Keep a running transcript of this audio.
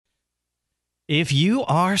If you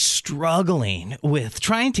are struggling with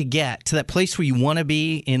trying to get to that place where you want to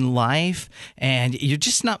be in life and you're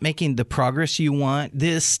just not making the progress you want,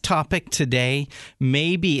 this topic today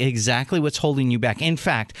may be exactly what's holding you back. In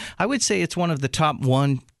fact, I would say it's one of the top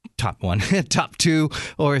two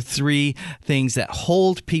or three things that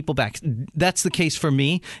hold people back. That's the case for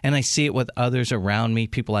me, and I see it with others around me,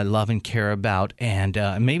 people I love and care about, and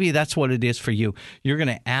maybe that's what it is for you. You're going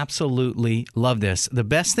to absolutely love this. The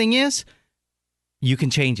best thing is, you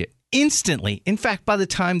can change it instantly. In fact, by the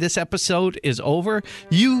time this episode is over,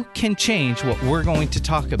 you can change what we're going to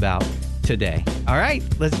talk about today. All right,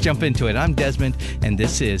 let's jump into it. I'm Desmond, and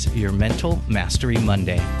this is your Mental Mastery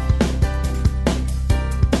Monday.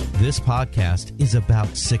 This podcast is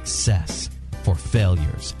about success for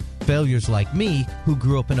failures. Failures like me, who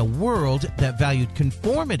grew up in a world that valued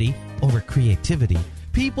conformity over creativity.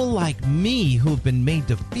 People like me who have been made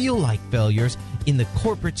to feel like failures in the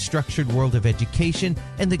corporate structured world of education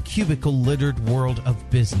and the cubicle littered world of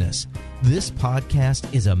business. This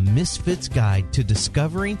podcast is a misfit's guide to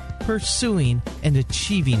discovering, pursuing, and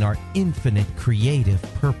achieving our infinite creative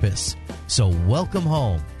purpose. So welcome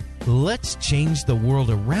home. Let's change the world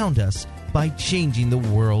around us by changing the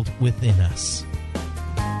world within us.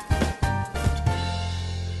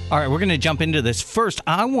 All right, we're going to jump into this. First,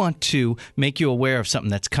 I want to make you aware of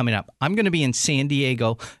something that's coming up. I'm going to be in San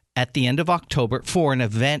Diego at the end of October for an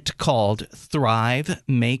event called Thrive,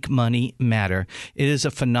 Make Money Matter. It is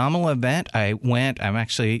a phenomenal event. I'm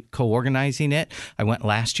actually co-organizing it. I went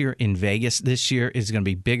last year in Vegas. This year is going to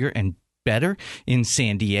be bigger and better in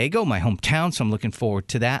San Diego, my hometown, so I'm looking forward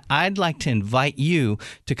to that. I'd like to invite you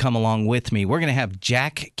to come along with me. We're going to have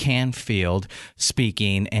Jack Canfield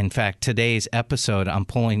speaking. In fact, today's episode, I'm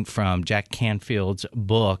pulling from Jack Canfield's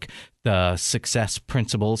book, The Success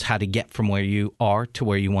Principles, How to Get From Where You Are to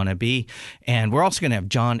Where You Want to Be. And we're also going to have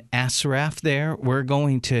John Assaraf there. We're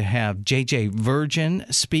going to have JJ Virgin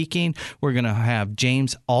speaking. We're going to have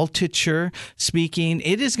James Altucher speaking.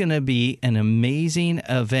 It is going to be an amazing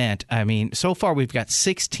event. I mean, so far we've got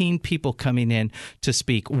 16 people coming in to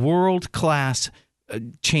speak, world-class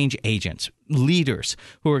change agents, leaders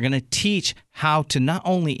who are going to teach how to not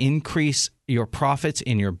only increase your profits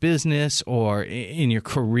in your business or in your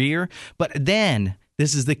career, but then,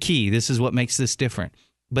 this is the key, this is what makes this different,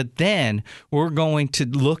 but then we're going to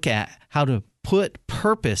look at how to put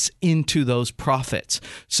purpose into those profits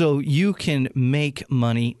so you can make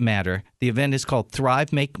money matter. The event is called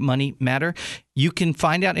Thrive, Make Money Matter. You can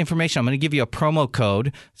find out information. I'm going to give you a promo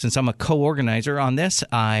code. Since I'm a co-organizer on this,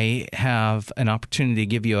 I have an opportunity to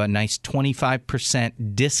give you a nice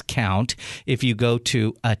 25% discount if you go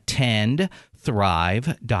to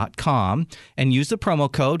attendthrive.com and use the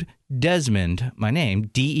promo code Desmond, my name,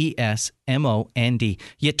 Desmond. You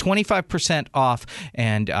get 25% off,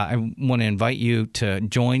 and I want to invite you to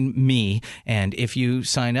join me. And if you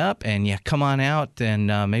sign up and you come on out, then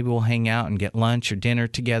maybe we'll hang out and get lunch or dinner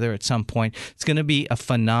together at some point. It's going to be a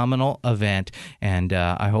phenomenal event, and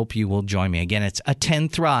I hope you will join me. Again, it's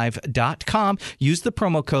attendthrive.com. Use the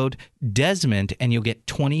promo code Desmond, and you'll get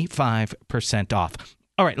 25% off.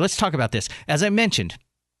 All right, let's talk about this. As I mentioned,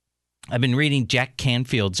 I've been reading Jack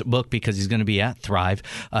Canfield's book because he's going to be at Thrive.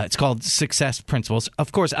 It's called Success Principles.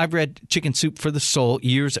 Of course, I've read Chicken Soup for the Soul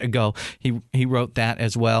years ago. He wrote that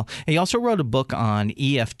as well. He also wrote a book on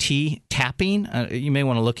EFT tapping. You may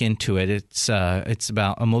want to look into it. It's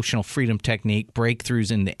about emotional freedom technique,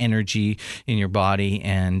 breakthroughs in the energy in your body,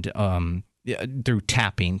 and through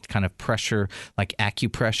tapping, kind of pressure, like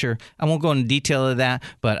acupressure. I won't go into detail of that,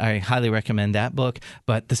 but I highly recommend that book.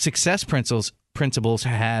 But the Success Principles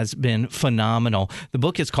has been phenomenal. The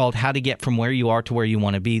book is called How to Get From Where You Are to Where You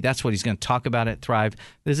Want to Be. That's what he's going to talk about at Thrive.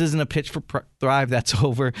 This isn't a pitch for Thrive. That's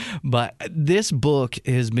over. But this book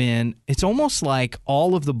it's almost like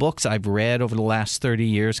all of the books I've read over the last 30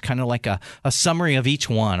 years, kind of like a summary of each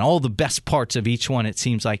one, all the best parts of each one, it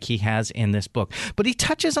seems like he has in this book. But he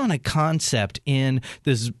touches on a concept in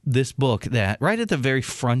this book that right at the very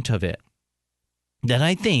front of it, that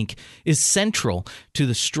I think is central to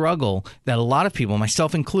the struggle that a lot of people,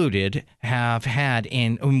 myself included, have had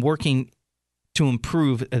in working to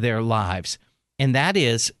improve their lives. And that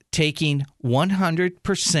is taking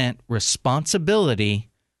 100% responsibility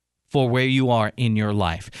for where you are in your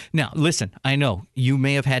life. Now, listen, I know you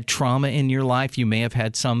may have had trauma in your life. You may have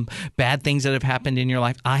had some bad things that have happened in your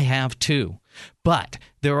life. I have too. But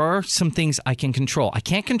there are some things I can control. I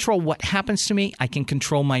can't control what happens to me. I can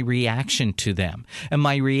control my reaction to them. And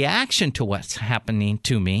my reaction to what's happening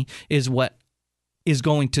to me is what is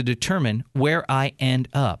going to determine where I end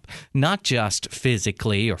up, not just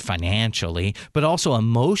physically or financially, but also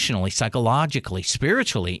emotionally, psychologically,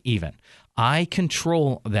 spiritually even. I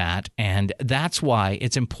control that, and that's why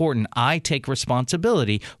it's important I take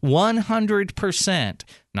responsibility 100%,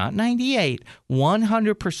 not 98,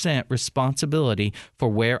 100% responsibility for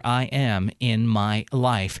where I am in my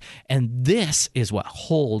life. And this is what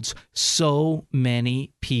holds so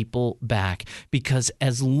many people back, because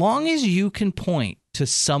as long as you can point to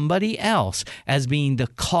somebody else as being the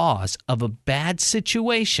cause of a bad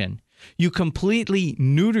situation, you completely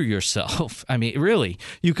neuter yourself. I mean, really,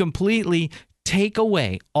 you completely take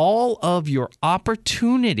away all of your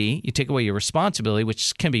opportunity. You take away your responsibility,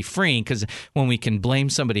 which can be freeing, because when we can blame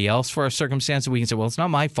somebody else for our circumstances, we can say, well, it's not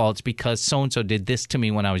my fault. It's because so-and-so did this to me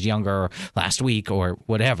when I was younger or last week or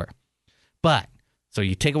whatever. But so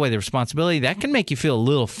you take away the responsibility. That can make you feel a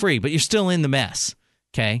little free, but you're still in the mess,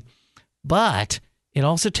 okay? But it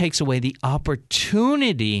also takes away the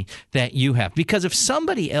opportunity that you have. Because if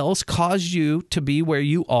somebody else caused you to be where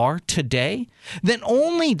you are today, then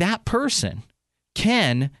only that person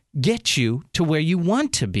can get you to where you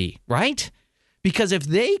want to be, right? Because if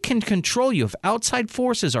they can control you, if outside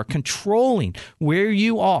forces are controlling where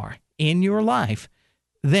you are in your life,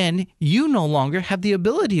 then you no longer have the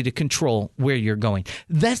ability to control where you're going.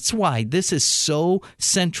 That's why this is so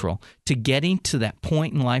central to getting to that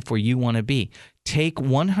point in life where you want to be. Take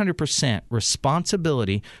 100%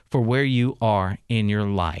 responsibility for where you are in your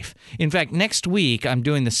life. In fact, next week, I'm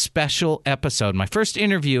doing the special episode. My first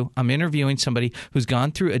interview, I'm interviewing somebody who's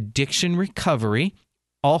gone through addiction recovery,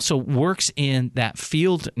 also works in that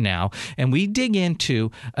field now, and we dig into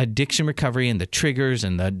addiction recovery and the triggers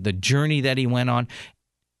and the journey that he went on.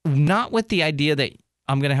 Not with the idea that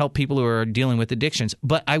I'm going to help people who are dealing with addictions,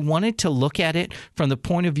 but I wanted to look at it from the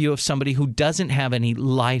point of view of somebody who doesn't have any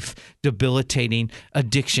life-debilitating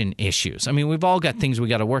addiction issues. I mean, we've all got things we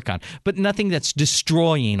got to work on, but nothing that's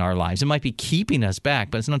destroying our lives. It might be keeping us back,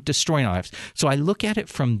 but it's not destroying our lives. So I look at it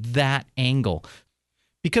from that angle.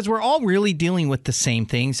 Because we're all really dealing with the same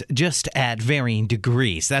things, just at varying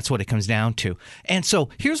degrees. That's what it comes down to. And so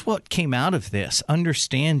here's what came out of this,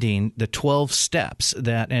 understanding the 12 steps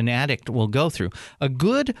that an addict will go through. A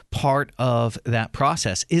good part of that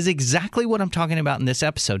process is exactly what I'm talking about in this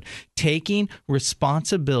episode, taking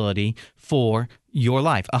responsibility for your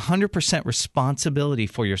life, 100% responsibility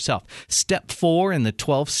for yourself. Step 4 in the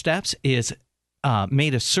 12 steps is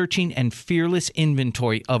made a searching and fearless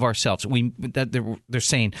inventory of ourselves. They're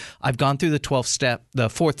saying, I've gone through the 12th step, the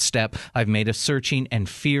 4th step, I've made a searching and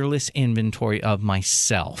fearless inventory of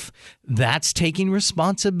myself. That's taking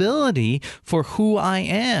responsibility for who I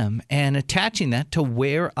am and attaching that to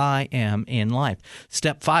where I am in life.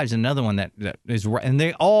 Step 5 is another one that is, and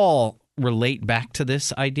they all relate back to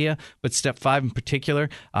this idea, but step 5 in particular,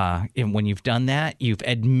 when you've done that, you've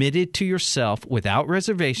admitted to yourself without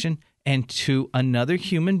reservation and to another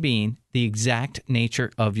human being the exact nature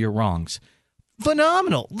of your wrongs.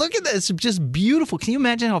 Phenomenal. Look at this. It's just beautiful. Can you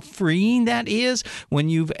imagine how freeing that is when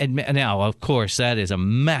you've admitted? Now, of course, that is a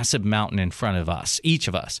massive mountain in front of us, each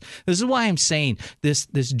of us. This is why I'm saying this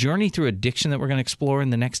journey through addiction that we're going to explore in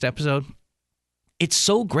the next episode, it's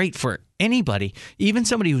so great for anybody, even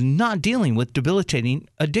somebody who's not dealing with debilitating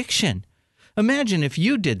addiction. Imagine if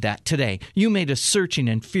you did that today. You made a searching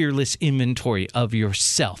and fearless inventory of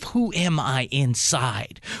yourself. Who am I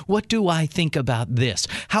inside? What do I think about this?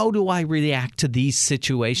 How do I react to these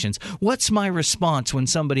situations? What's my response when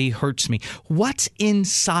somebody hurts me? What's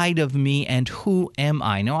inside of me and who am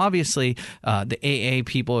I? Now, obviously, the AA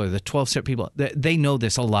people or the 12-step people, they know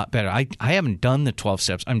this a lot better. I haven't done the 12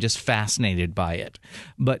 steps. I'm just fascinated by it.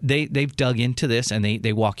 But they've dug into this and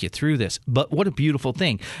they walk you through this. But what a beautiful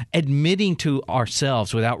thing. Admitting to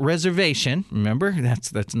ourselves without reservation. Remember,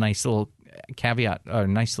 that's a nice little caveat, or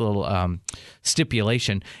nice little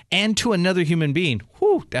stipulation. And to another human being,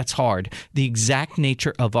 whew, that's hard. The exact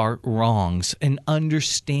nature of our wrongs and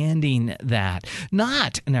understanding that.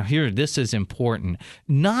 Not, now here, this is important,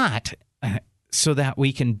 not so that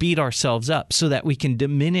we can beat ourselves up, so that we can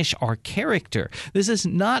diminish our character. This is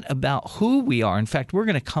not about who we are. In fact, we're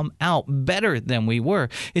going to come out better than we were.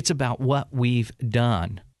 It's about what we've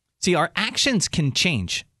done. See, our actions can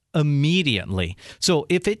change immediately. So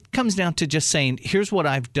if it comes down to just saying, here's what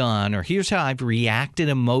I've done, or here's how I've reacted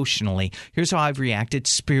emotionally, here's how I've reacted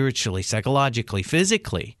spiritually, psychologically,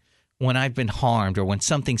 physically, when I've been harmed or when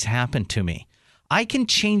something's happened to me, I can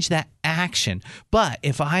change that action. But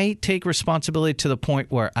if I take responsibility to the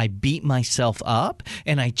point where I beat myself up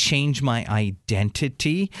and I change my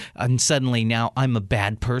identity and suddenly now I'm a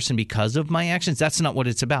bad person because of my actions, that's not what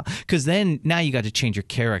it's about. Because then now you got to change your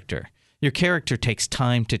character. Your character takes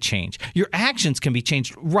time to change. Your actions can be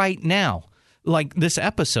changed right now. like this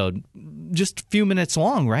episode, just a few minutes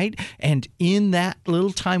long, right? And in that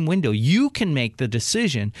little time window, you can make the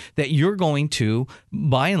decision that you're going to,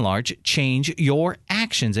 by and large, change your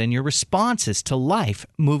actions and your responses to life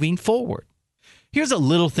moving forward. Here's a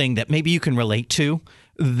little thing that maybe you can relate to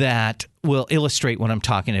that will illustrate what I'm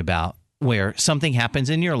talking about, where something happens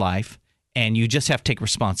in your life and you just have to take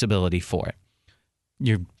responsibility for it.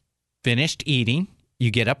 You're finished eating,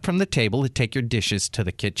 you get up from the table to take your dishes to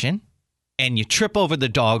the kitchen, and you trip over the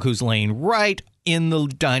dog who's laying right in the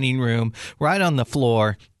dining room, right on the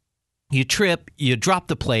floor. You trip, you drop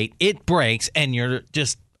the plate, it breaks, and you're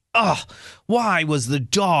just, why was the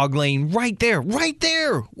dog laying right there? Right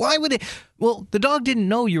there. Why would it? Well, the dog didn't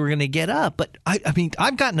know you were going to get up, but I mean,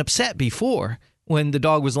 I've gotten upset before when the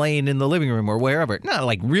dog was laying in the living room or wherever. Not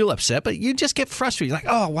like real upset, but you just get frustrated. Like,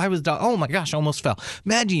 why was the dog? Oh my gosh, I almost fell.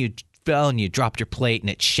 Imagine you fell and you dropped your plate and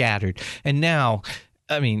it shattered. And now,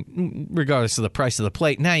 I mean, regardless of the price of the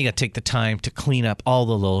plate, now you got to take the time to clean up all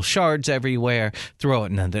the little shards everywhere, throw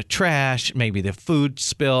it in the trash, maybe the food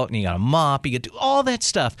spilt, and you got to mop, you got to do all that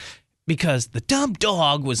stuff because the dumb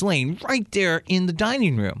dog was laying right there in the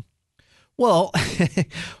dining room. Well,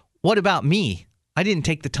 what about me? I didn't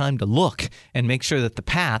take the time to look and make sure that the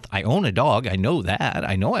path, I own a dog, I know that,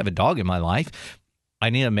 I know I have a dog in my life. I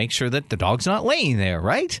need to make sure that the dog's not laying there,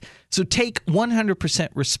 right? So take 100%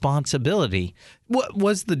 responsibility. What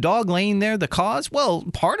was the dog laying there the cause? Well,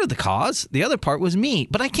 part of the cause. The other part was me.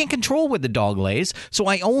 But I can't control where the dog lays, so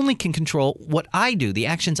I only can control what I do, the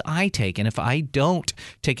actions I take. And if I don't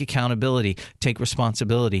take accountability, take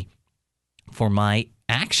responsibility for my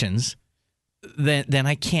actions, then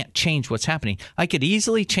I can't change what's happening. I could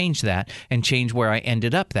easily change that and change where I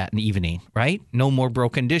ended up that evening, right? No more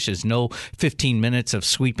broken dishes, no 15 minutes of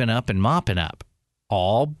sweeping up and mopping up,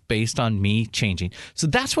 all based on me changing. So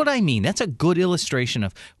that's what I mean. That's a good illustration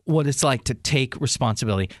of what it's like to take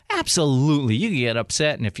responsibility. Absolutely. You could get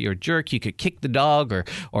upset, and if you're a jerk, you could kick the dog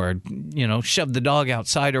or shove the dog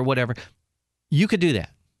outside or whatever. You could do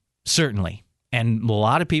that, certainly. And a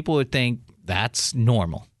lot of people would think that's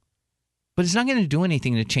normal. But it's not going to do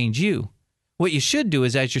anything to change you. What you should do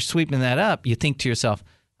is, as you're sweeping that up, you think to yourself,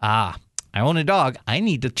 I own a dog. I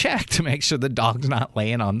need to check to make sure the dog's not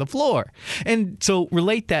laying on the floor. And so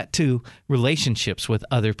relate that to relationships with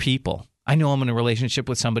other people. I know I'm in a relationship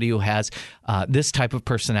with somebody who has this type of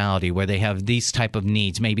personality where they have these type of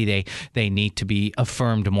needs. Maybe they need to be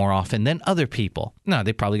affirmed more often than other people. Now,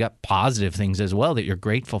 they probably got positive things as well that you're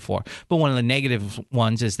grateful for. But one of the negative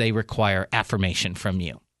ones is they require affirmation from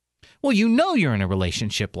you. Well, you're in a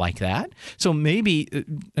relationship like that. So maybe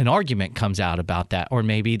an argument comes out about that, or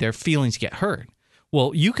maybe their feelings get hurt.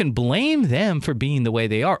 Well, you can blame them for being the way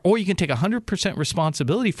they are, or you can take 100%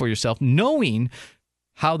 responsibility for yourself, knowing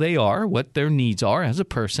how they are, what their needs are as a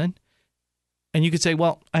person. And you could say,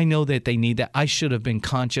 well, I know that they need that. I should have been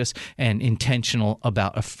conscious and intentional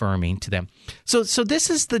about affirming to them. So this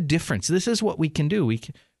is the difference. This is what we can do.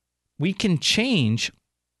 We can change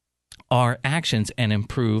our actions and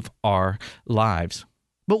improve our lives.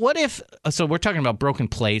 But what if, so we're talking about broken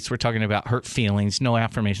plates, we're talking about hurt feelings, no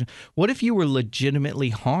affirmation. What if you were legitimately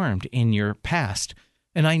harmed in your past?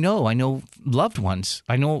 And I know loved ones,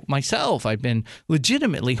 I know myself, I've been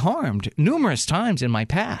legitimately harmed numerous times in my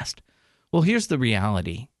past. Well, here's the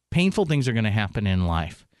reality. Painful things are going to happen in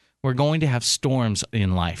life. We're going to have storms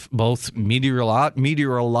in life, both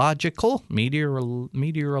meteorological,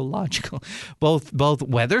 both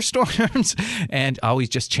weather storms, and I always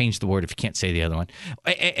just change the word if you can't say the other one,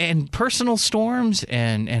 and personal storms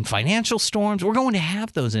and financial storms. We're going to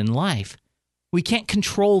have those in life. We can't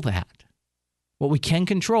control that. What we can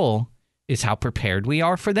control is how prepared we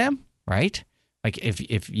are for them, right? Like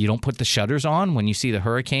if you don't put the shutters on when you see the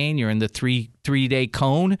hurricane, you're in the three-day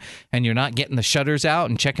cone and you're not getting the shutters out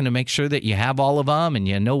and checking to make sure that you have all of them and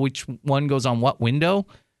you know which one goes on what window.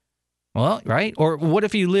 Well, right? Or what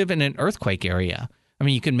if you live in an earthquake area? I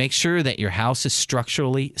mean, you can make sure that your house is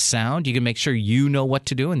structurally sound. You can make sure you know what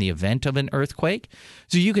to do in the event of an earthquake.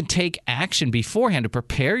 So you can take action beforehand to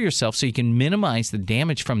prepare yourself so you can minimize the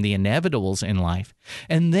damage from the inevitables in life.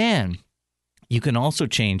 And then you can also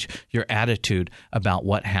change your attitude about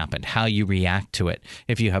what happened, how you react to it.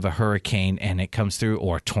 If you have a hurricane and it comes through,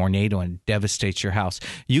 or a tornado and devastates your house,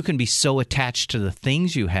 you can be so attached to the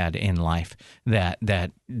things you had in life that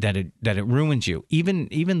it ruins you.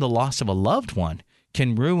 Even the loss of a loved one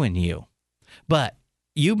can ruin you. But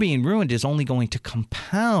you being ruined is only going to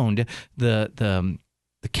compound the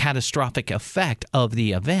catastrophic effect of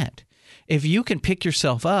the event. If you can pick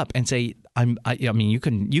yourself up and say, you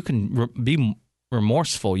can be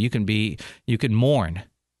remorseful. You can mourn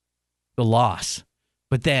the loss,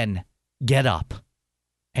 but then get up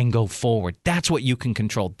and go forward. That's what you can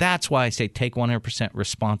control. That's why I say take 100%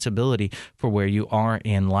 responsibility for where you are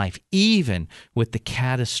in life, even with the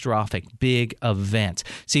catastrophic big events.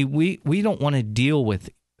 See, we don't want to deal with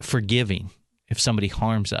forgiving if somebody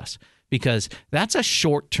harms us, because that's a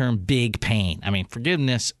short-term big pain. I mean,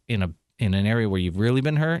 forgiveness in an area where you've really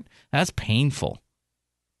been hurt, that's painful.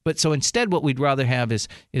 But so instead what we'd rather have is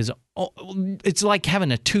it's like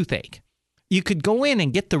having a toothache. You could go in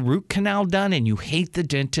and get the root canal done and you hate the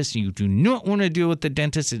dentist and you do not want to deal with the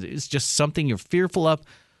dentist. It's just something you're fearful of.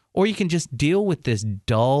 Or you can just deal with this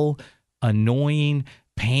dull, annoying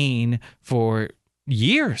pain for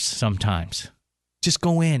years sometimes. Just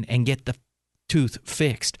go in and get the tooth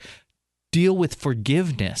fixed. Deal with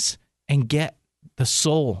forgiveness and get the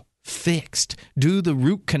soul fixed. Do the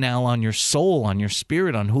root canal on your soul, on your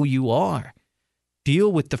spirit, on who you are.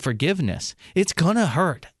 Deal with the forgiveness. It's going to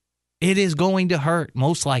hurt. It is going to hurt,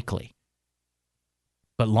 most likely.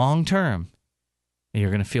 But long term, you're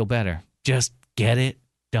going to feel better. Just get it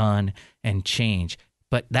done and change.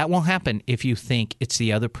 But that won't happen if you think it's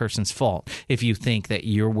the other person's fault, if you think that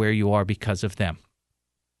you're where you are because of them.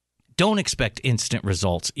 Don't expect instant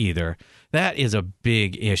results either. That is a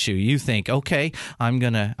big issue. You think, okay, I'm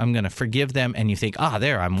gonna forgive them, and you think,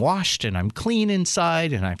 there, I'm washed and I'm clean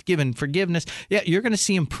inside and I've given forgiveness. Yeah, you're going to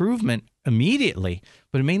see improvement immediately,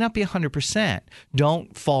 but it may not be 100%.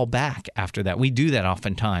 Don't fall back after that. We do that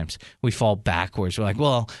oftentimes. We fall backwards. We're like,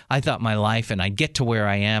 well, I thought my life, and I'd get to where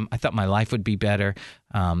I am. I thought my life would be better,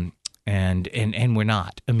 and we're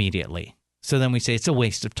not immediately. So then we say it's a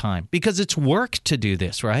waste of time because it's work to do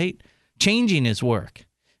this, right? Changing is work.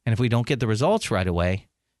 And if we don't get the results right away,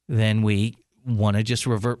 then we want to just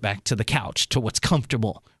revert back to the couch, to what's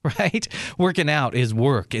comfortable, right? Working out is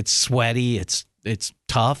work. It's sweaty. It's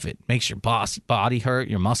tough. It makes your body hurt,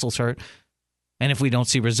 your muscles hurt. And if we don't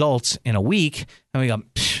see results in a week, then we go,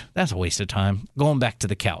 that's a waste of time, going back to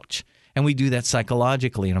the couch. And we do that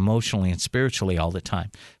psychologically and emotionally and spiritually all the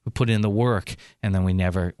time. We put in the work, and then we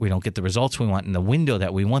don't get the results we want in the window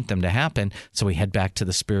that we want them to happen, so we head back to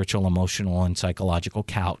the spiritual, emotional, and psychological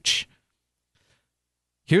couch.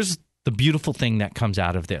 Here's the beautiful thing that comes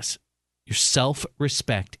out of this. Your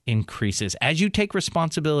self-respect increases. As you take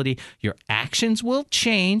responsibility, your actions will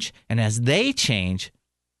change, and as they change,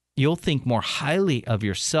 you'll think more highly of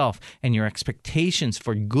yourself, and your expectations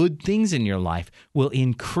for good things in your life will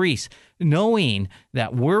increase, knowing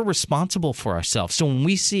that we're responsible for ourselves. So when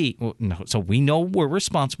we know we're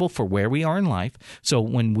responsible for where we are in life. So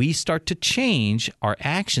when we start to change our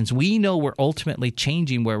actions, we know we're ultimately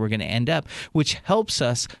changing where we're going to end up, which helps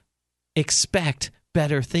us expect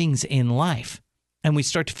better things in life. And we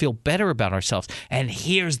start to feel better about ourselves. And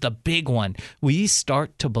here's the big one. We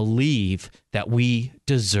start to believe that we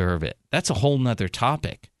deserve it. That's a whole nother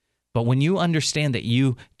topic. But when you understand that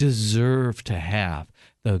you deserve to have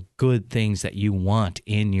the good things that you want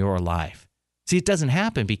in your life. See, it doesn't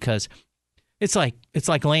happen because it's like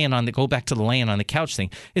go back to the laying on the couch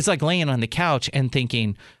thing. It's like laying on the couch and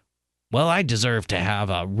thinking, well, I deserve to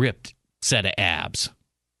have a ripped set of abs.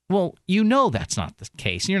 Well, you know that's not the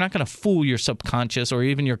case. You're not going to fool your subconscious or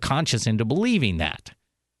even your conscious into believing that.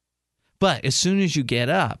 But as soon as you get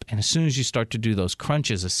up and as soon as you start to do those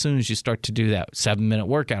crunches, as soon as you start to do that 7-minute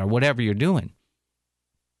workout or whatever you're doing,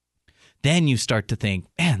 then you start to think,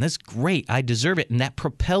 man, that's great. I deserve it. And that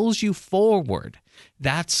propels you forward.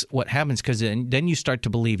 That's what happens because then you start to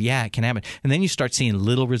believe, yeah, it can happen. And then you start seeing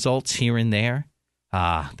little results here and there.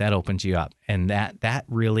 That opens you up. And that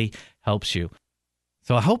really helps you.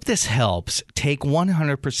 So I hope this helps. Take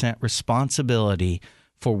 100% responsibility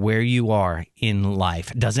for where you are in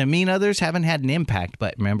life. Doesn't mean others haven't had an impact,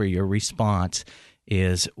 but remember, your response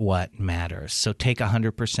is what matters. So take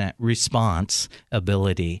 100%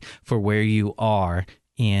 responsibility for where you are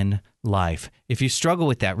in life. If you struggle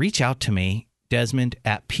with that, reach out to me, Desmond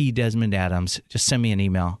at pdesmondadams. Just send me an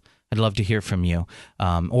email. I'd love to hear from you.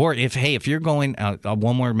 Or if you're going,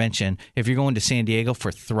 one more mention, if you're going to San Diego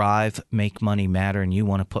for Thrive, Make Money Matter, and you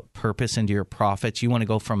want to put purpose into your profits, you want to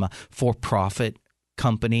go from a for-profit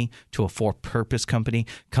company to a for-purpose company,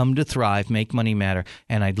 come to Thrive, Make Money Matter,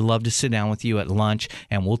 and I'd love to sit down with you at lunch,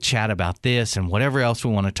 and we'll chat about this and whatever else we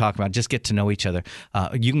want to talk about, just get to know each other.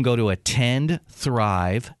 You can go to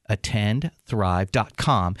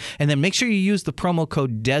attendthrive.com, and then make sure you use the promo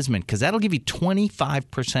code Desmond, because that'll give you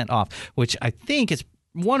 25% off, which I think is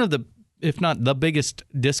one of the, if not the biggest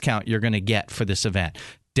discount you're going to get for this event.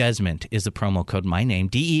 Desmond is the promo code, my name,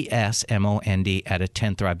 DESMOND at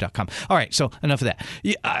attendthrive.com. All right, so enough of that.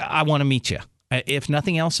 I want to meet you. If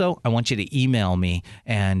nothing else, though, I want you to email me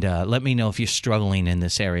and let me know if you're struggling in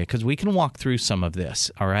this area, because we can walk through some of this,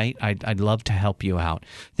 all right? I'd love to help you out.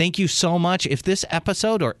 Thank you so much. If this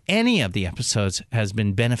episode or any of the episodes has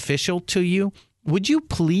been beneficial to you, would you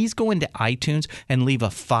please go into iTunes and leave a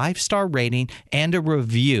 5-star rating and a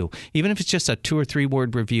review? Even if it's just a 2 or 3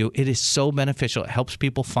 word review, it is so beneficial. It helps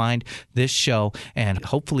people find this show, and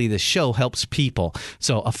hopefully this show helps people.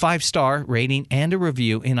 So a 5-star rating and a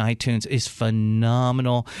review in iTunes is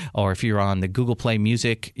phenomenal. Or if you're on the Google Play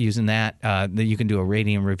Music using that, you can do a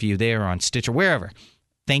rating and review there, or on Stitcher, wherever.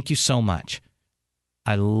 Thank you so much.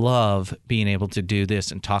 I love being able to do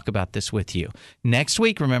this and talk about this with you. Next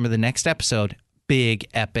week, remember the next episode, big,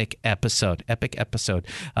 epic episode.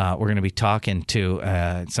 We're going to be talking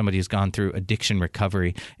to somebody who's gone through addiction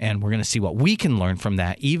recovery, and we're going to see what we can learn from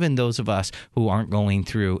that, even those of us who aren't going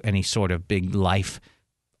through any sort of big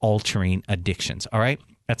life-altering addictions. All right?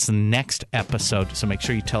 That's the next episode, so make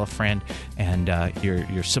sure you tell a friend, and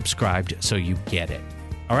you're subscribed so you get it.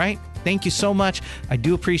 All right? Thank you so much. I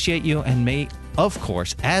do appreciate you, and may, of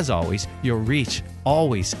course, as always, your reach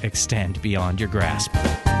always extend beyond your grasp.